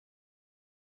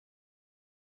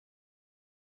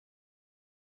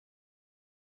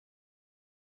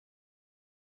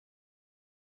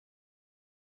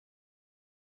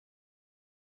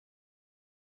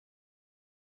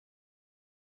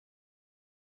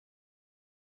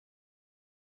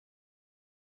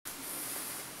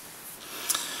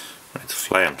Right, the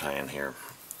fly I'm tying here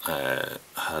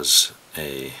has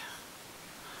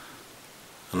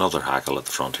another hackle at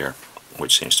the front here,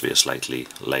 which seems to be a slightly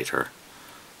lighter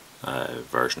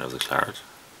version of the claret.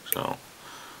 So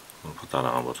I'll put that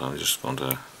on, but I'm just going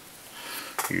to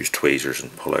use tweezers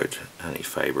and pull out any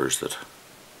fibres that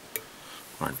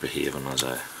aren't behaving as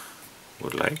I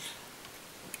would like.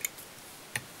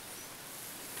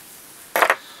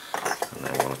 And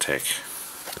then I'm going to take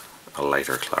a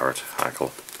lighter claret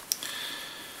hackle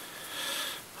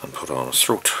and put on a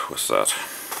throat with that.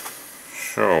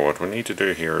 So what we need to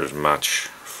do here is match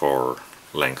for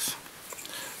length.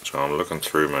 So I'm looking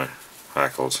through my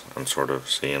hackles and sort of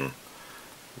seeing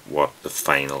what the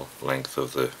final length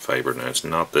of the fibre. Now it's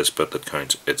not this bit that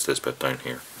counts, it's this bit down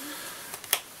here.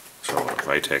 So if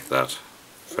I take that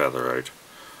feather out,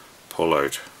 pull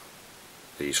out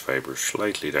these fibres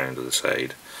slightly down to the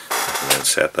side, and then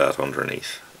set that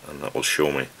underneath, and that will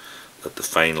show me that the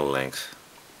final length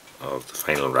of the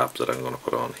final wrap that I'm going to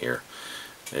put on here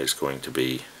is going to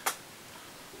be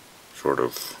sort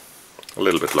of a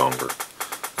little bit longer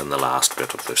than the last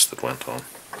bit of this that went on.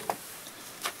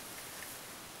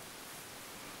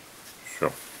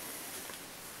 So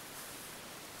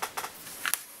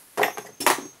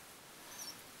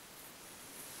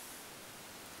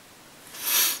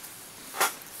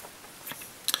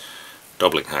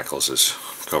doubling hackles is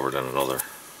covered in another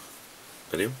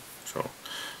video. So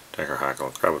take our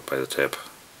hackle, grab it by the tip,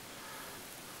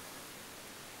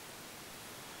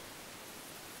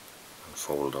 and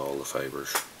fold all the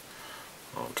fibres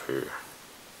onto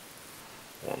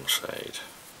one side.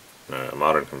 Now a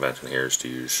modern convention here is to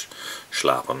use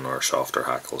schlappen or softer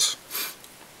hackles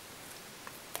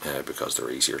because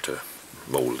they're easier to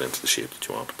mould into the shape that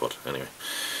you want. But anyway,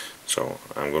 so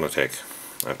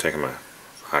I've taken my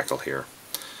hackle here,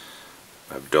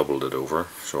 I've doubled it over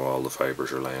so all the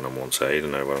fibres are lying on one side,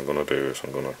 and now what I'm going to do is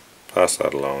I'm going to pass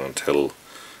that along until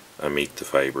I meet the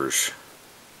fibres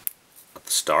at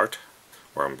the start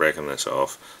where I'm breaking this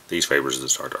off. These fibres at the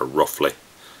start are roughly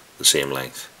the same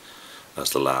length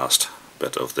as the last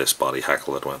bit of this body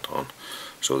hackle that went on,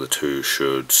 so the two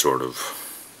should sort of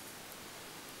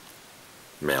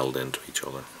meld into each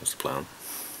other. That's the plan.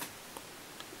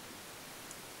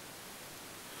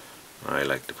 I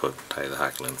like to tie the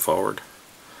hackle in forward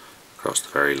across the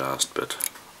very last bit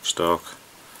of stock,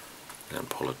 then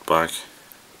pull it back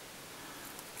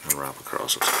and wrap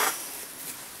across it.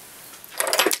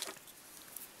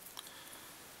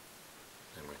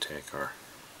 Then we take our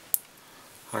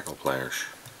hackle pliers,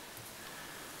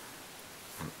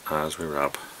 and as we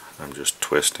wrap I'm just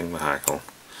twisting the hackle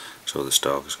so the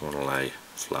stock is going to lie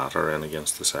flatter in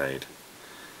against the side,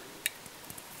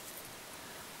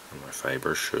 and my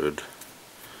fibre should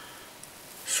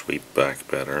sweep back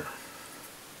better.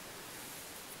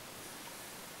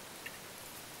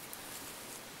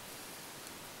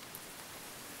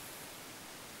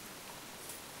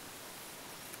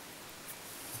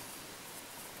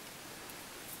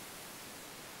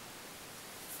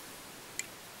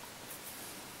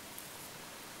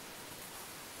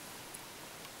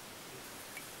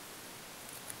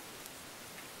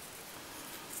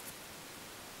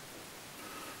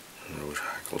 Those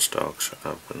hackle stalks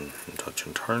have been in touch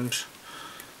and turns.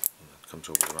 And that comes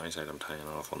over the right side. I'm tying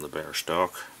off on the bare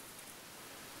stalk.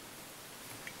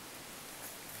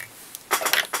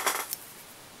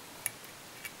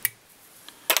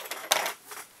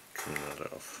 Trim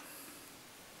that off.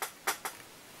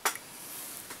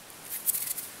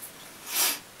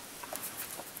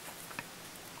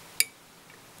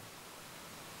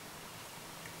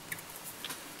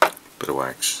 Bit of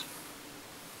wax.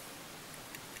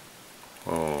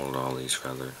 Hold all these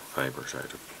fibres out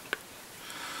of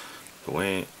the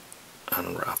way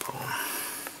and wrap on.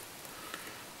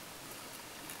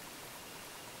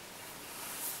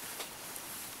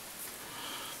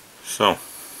 So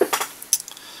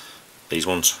these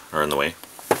ones are in the way,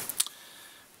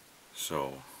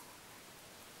 so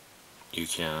you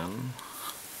can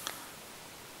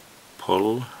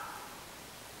pull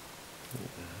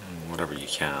whatever you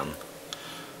can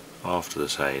off to the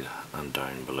side and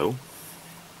down below.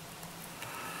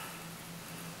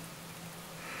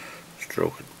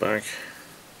 Stroke it back,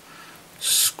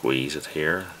 squeeze it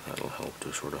here, that'll help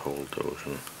to sort of hold those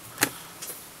in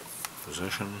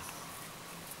position.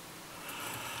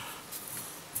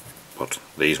 But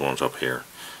these ones up here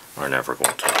are never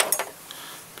going to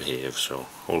behave, so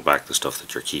hold back the stuff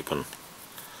that you're keeping,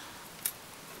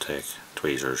 take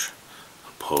tweezers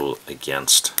and pull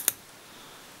against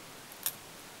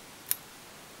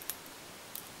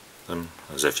them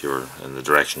as if you were in the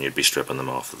direction you'd be stripping them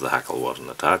off if the hackle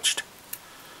wasn't attached.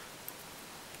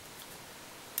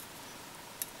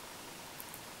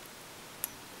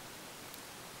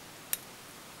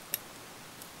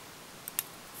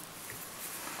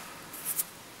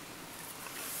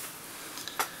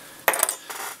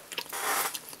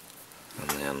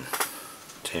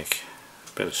 take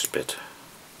a bit of spit,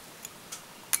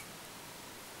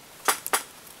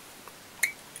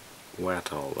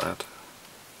 wet all that,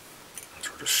 and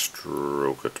sort of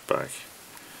stroke it back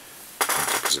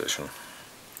into position,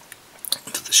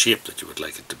 into the shape that you would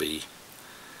like it to be.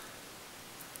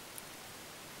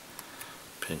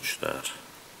 Pinch that.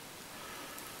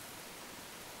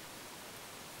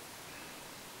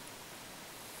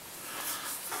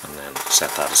 And then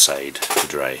set that aside to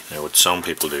dry. Now what some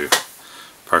people do,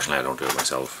 personally I don't do it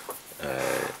myself,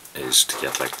 is to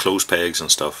get like clothes pegs and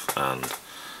stuff and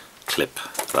clip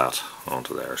that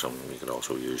onto there. You could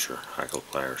also use your hackle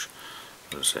pliers.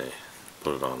 As I say,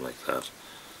 put it on like that.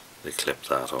 They clip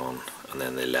that on and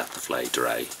then they let the fly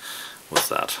dry with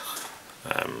that.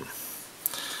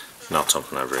 Not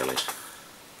something I've really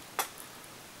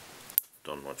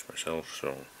done much myself, so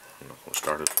I'm not going to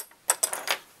start it.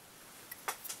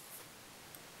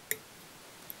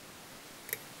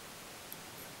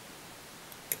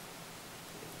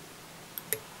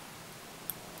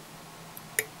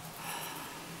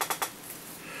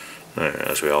 Now,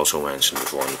 as we also mentioned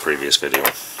before in the previous video,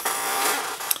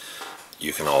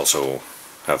 you can also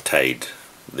have tied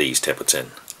these tippets in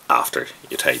after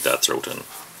you tied that throat in.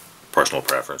 Personal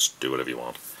preference, do whatever you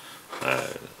want.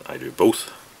 I do both.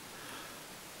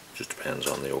 Just depends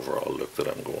on the overall look that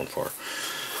I'm going for.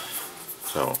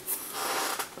 So,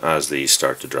 as these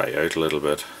start to dry out a little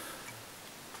bit,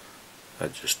 I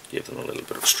just give them a little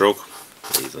bit of a stroke,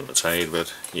 leave them aside a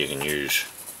bit. You can use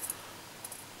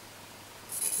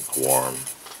a warm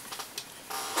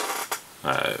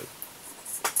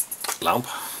lamp,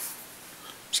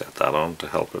 set that on to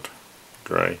help it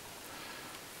dry.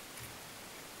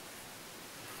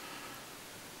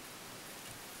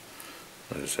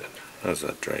 As I said, as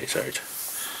that dries out,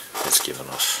 it's given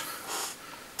us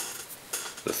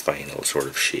the final sort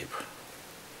of shape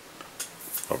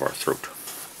of our throat.